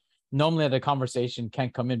 but normally the conversation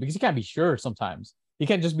can't come in because you can't be sure sometimes. You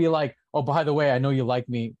can't just be like, oh, by the way, I know you like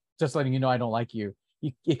me, just letting you know I don't like you.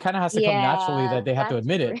 It kind of has to come naturally that they have to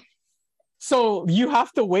admit it. So you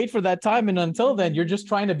have to wait for that time, and until then, you're just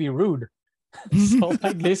trying to be rude. So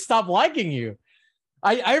like they stop liking you.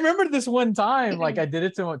 I remember this one time, like I did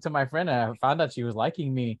it to my friend, and I found out she was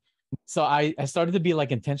liking me. So I started to be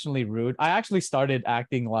like intentionally rude. I actually started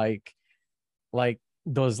acting like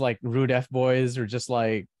those like rude F boys, or just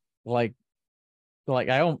like I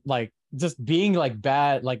don't like just being like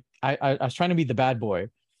bad. Like I was trying to be the bad boy.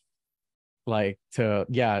 Like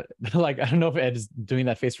like I don't know if Ed is doing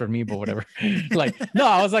that face for me, but whatever. Like no,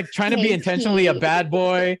 I was like trying to be intentionally a bad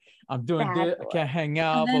boy. I'm doing this. I can't hang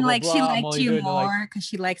out. And then blah, like blah, she blah. liked you more because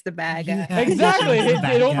she likes the bad guy. Yeah. Exactly.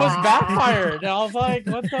 It almost guy. backfired. And I was like,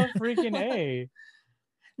 what the freaking A?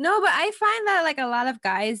 No, but I find that like a lot of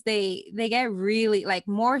guys, they get really like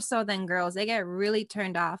more so than girls. They get really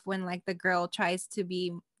turned off when like the girl tries to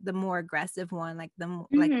be the more aggressive one, like the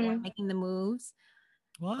one making the moves.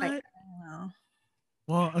 What? Like, I don't know.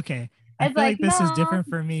 Well, okay. I It's feel like, like this is no. different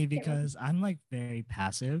for me because I'm like very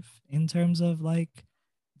passive in terms of like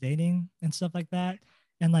dating and stuff like that.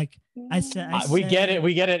 And like We get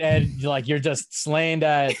it, Ed. Like you're just slaying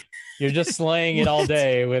that. You're just slaying it all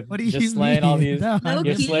day with what do you just slaying all these. No,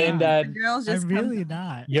 You're slaying that. The girls just I'm really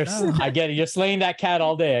not. I get it. You're slaying that cat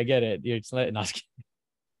all day. I get it. You're slaying. No,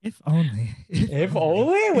 if only. if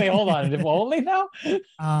only. Wait, hold on. If only now.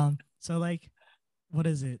 So like, what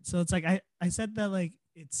is it? So it's like I said that like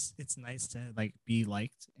it's nice to like be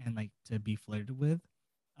liked and like to be flirted with.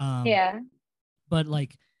 Yeah. But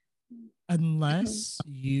like, unless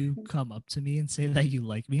you come up to me and say that you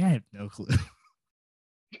like me, I have no clue.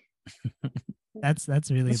 that's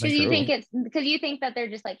really So like, you think it's because you think that they're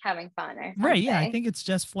just like having fun or something. right? Yeah, I think it's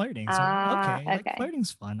just flirting. So okay, like, okay.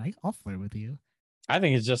 flirting's fun. I'll flirt with you. I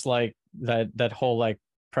think it's just like that whole like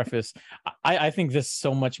preface. I think this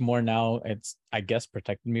so much more now. It's I guess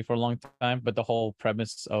protected me for a long time, but the whole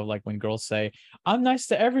premise of like when girls say I'm nice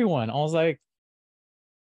to everyone, I was like,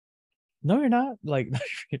 no, you're not. Like,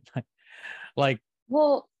 like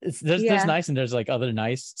well, there's nice and there's like other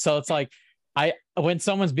nice. So it's like when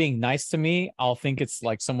someone's being nice to me, I'll think it's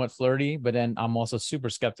like somewhat flirty, but then I'm also super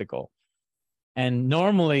skeptical. And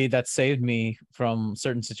normally that saved me from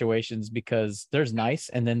certain situations because there's nice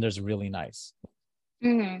and then there's really nice.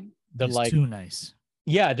 Mm-hmm. They're it's like too nice.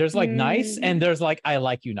 Yeah, there's like nice and there's like I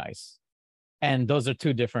like you nice. And those are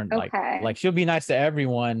two different like she'll be nice to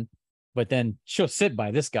everyone, but then she'll sit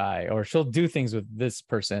by this guy or she'll do things with this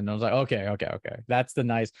person. And I was like, okay. That's the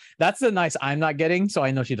nice I'm not getting. So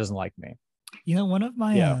I know she doesn't like me. You know, one of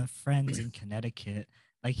my friends in Connecticut,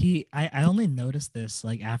 like I only noticed this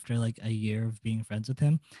like after like a year of being friends with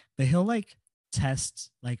him, but he'll like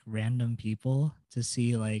test like random people to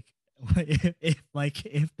see like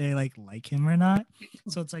if they like him or not.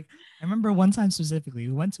 So it's like I remember one time specifically,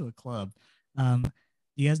 we went to a club. Do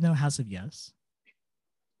you guys know House of Yes?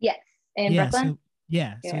 Yes, in Brooklyn.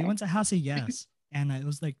 So we went to House of Yes, and it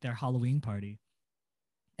was like their Halloween party,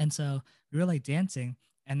 and so we were like dancing.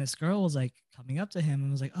 And this girl was like coming up to him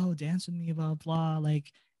and was like, "Oh, dance with me, blah blah."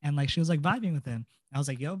 Like, and like she was like vibing with him. I was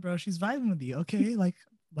like, "Yo, bro, she's vibing with you. Okay, like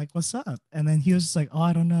what's up?" And then he was just like, "Oh,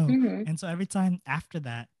 I don't know." Mm-hmm. And so every time after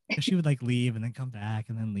that, she would like leave and then come back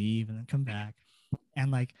and then leave and then come back,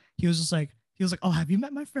 and like he was like, "Oh, have you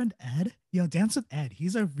met my friend Ed? Yo, dance with Ed.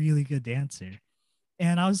 He's a really good dancer."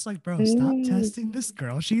 And I was like, "Bro, stop testing this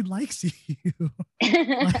girl. She likes you."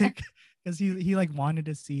 Like, because he like wanted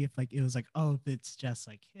to see if like it was like, oh, if it's just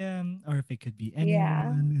like him or if it could be Yeah.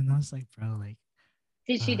 anyone. And I was like, bro, like,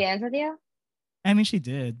 Did she dance with you? I mean, she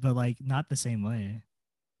did, but like not the same way.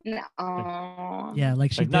 No. Yeah,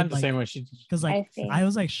 like she Like not did the like same way she. because I like see. I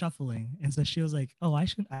was like shuffling, and so she was like, oh, I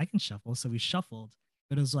can shuffle. So we shuffled,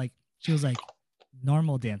 but it was like she was like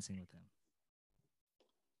normal dancing with him.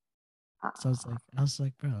 So I was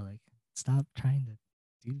like, bro, like stop trying to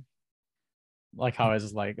do. Like how I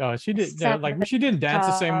was like, oh, she did, yeah, like she didn't dance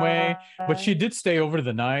the same way, but she did stay over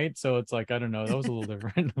the night. So it's like, I don't know, that was a little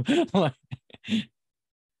different. Like,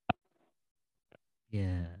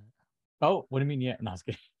 Yeah, oh, what do you mean? Yeah, no, I was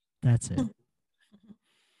kidding. that's it.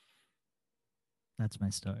 That's my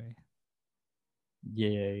story.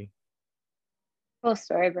 Yay. Cool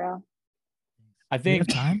story, bro. I Do we have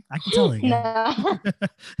think time? I can tell it again. No.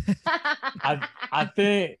 I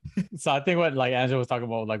think so. I think what like Angela was talking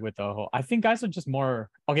about, like with the whole, I think guys are just more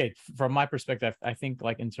okay from my perspective. I think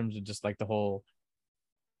like in terms of just like the whole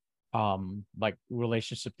like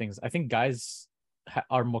relationship things, I think guys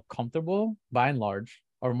are more comfortable by and large,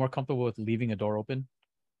 are more comfortable with leaving a door open,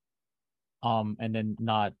 and then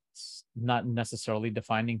not necessarily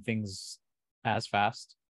defining things as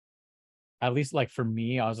fast. At least like for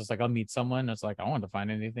me, I was just like, I'll meet someone. It's like I don't want to find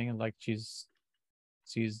anything, and like she's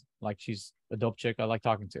like she's a dope chick I like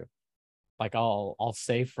talking to. Like I'll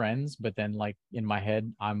say friends, but then like in my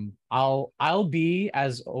head, I'll be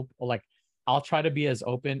as like I'll try to be as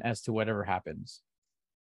open as to whatever happens.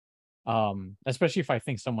 Especially if I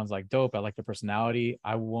think someone's like dope, I like the personality.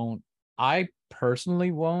 I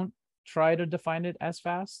personally won't try to define it as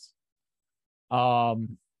fast. But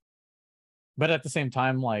at the same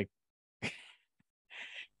time, like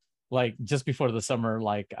just before the summer,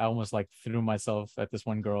 like I almost like threw myself at this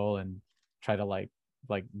one girl and try to like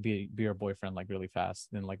be her boyfriend like really fast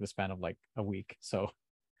in like the span of like a week. So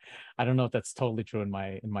I don't know if that's totally true in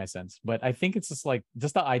my sense, but I think it's just like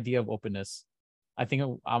just the idea of openness. I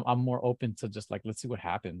think I'm more open to just like, let's see what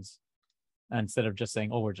happens, instead of just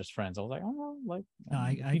saying, oh, we're just friends. I was like, oh, like No,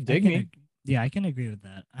 you dig me. Yeah, I can agree with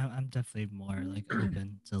that. I'm definitely more like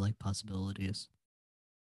open to like possibilities.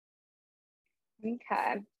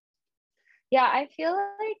 Okay. Yeah, I feel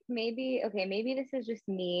like maybe this is just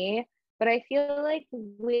me, but I feel like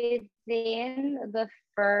within the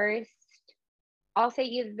first, I'll say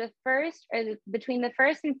either the first or between the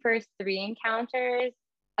first and first 3 encounters,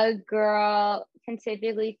 a girl can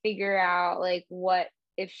typically figure out like what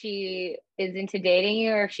if she is into dating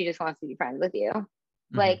you or if she just wants to be friends with you.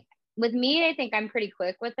 Like with me, I think I'm pretty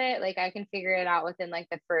quick with it. Like I can figure it out within like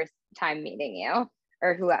the first time meeting you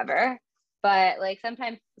or whoever. But like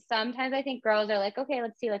sometimes I think girls are like, okay,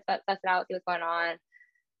 let's see, let's suss it out, see what's going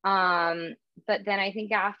on. But then I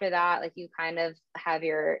think after that, like you kind of have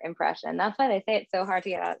your impression. That's why they say it's so hard to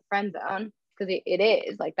get out of the friend zone, because it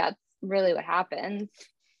is like that's really what happens.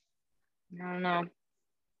 I don't know.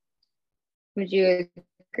 Would you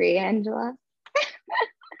agree, Angela?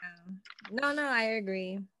 No, I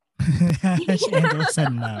agree. Angela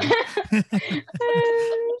said no.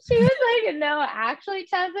 She was like, no, actually,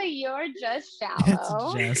 Tessa, you're just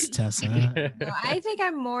shallow. It's just Tessa. No, I think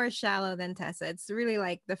I'm more shallow than Tessa. It's really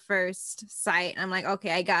like the first sight. I'm like,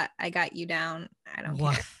 okay, I got you down. I don't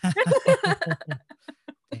care.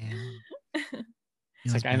 Damn.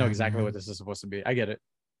 It's like, I know exactly what this is supposed to be. I get it.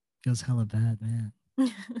 Feels hella bad, man.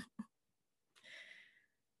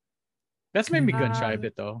 That's made me gun shy a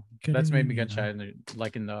bit though. That's made me gun shy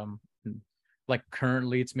like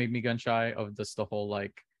currently it's made me gun shy of just the whole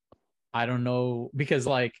like, I don't know, because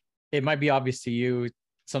like it might be obvious to you.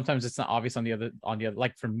 Sometimes it's not obvious on the other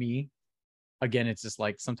like for me, again, it's just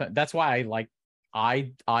like sometimes that's why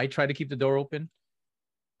I try to keep the door open.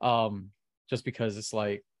 Just because it's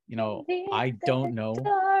like, you know, I don't know.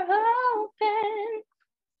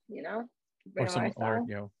 You know, or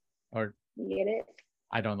you know, or you get it.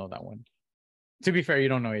 I don't know that one. To be fair, you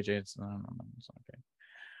don't know AJ. It's okay.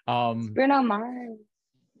 Bruno Mars.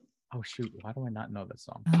 Oh shoot! Why do I not know that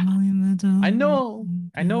song? I know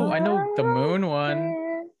the Moon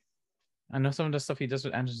one. I know some of the stuff he does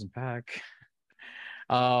with Anderson .Paak.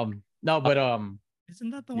 No, but isn't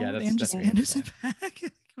that the one yeah, with that's Anderson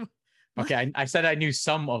 .Paak? Okay, I said I knew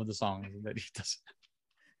some of the songs that he does.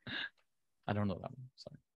 I don't know that one.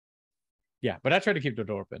 Sorry. Yeah, but I try to keep the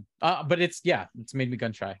door open. But it's made me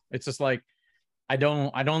gun shy. It's just like I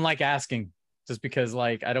don't like asking, just because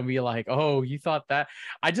like I don't be like, oh, you thought that.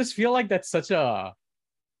 I just feel like it's such a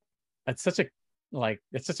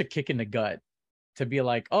kick in the gut to be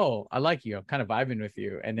like, oh, I like you, I'm kind of vibing with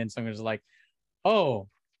you, and then someone's like, oh,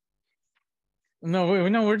 no,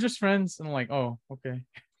 we're just friends, and I'm like, oh, okay.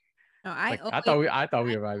 No, Like, I thought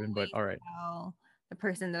we were vibing, but all right. tell the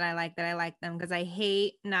person that I like them, because I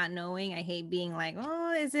hate not knowing. I hate being like,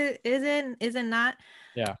 oh, is it not?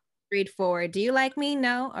 Yeah. Straightforward. Do you like me?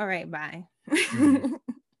 No. All right, bye. Mhm.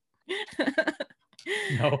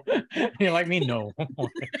 No. You like me? No.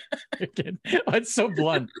 You're kidding. Oh, it's so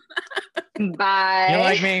blunt. Bye. You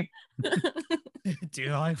like me? Do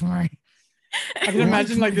you like me? I can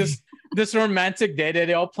imagine like this romantic day that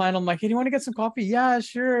they all plan on, like, hey, do you want to get some coffee? Yeah,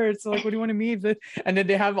 sure. It's like, what do you want to meet? And then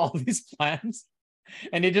they have all these plans.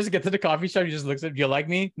 And they just get to the coffee shop. He just looks at, do you like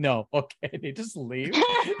me? No. Okay. They just leave.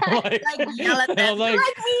 Like, yell at I them, was like, "You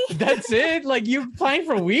like me?" that's it. Like, you planning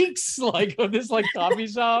for weeks, like, of this like coffee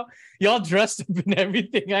shop. Y'all dressed up and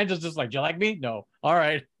everything. I just like, do you like me? No. All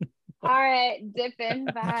right. All right, dipping.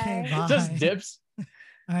 Bye. Okay, bye. Just dips. All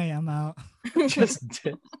right, I'm out. Just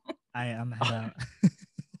dips. I'm head out.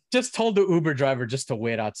 Just told the Uber driver just to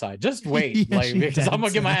wait outside. Just wait. Yeah, like, she because I'm did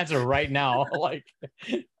gonna get my say. answer right now. Like,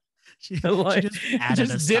 She like, just added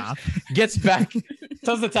just a dips, stop. gets back,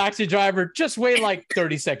 tells the taxi driver, just wait like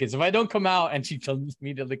 30 seconds. If I don't come out, and she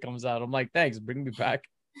immediately comes out, I'm like, thanks, bring me back.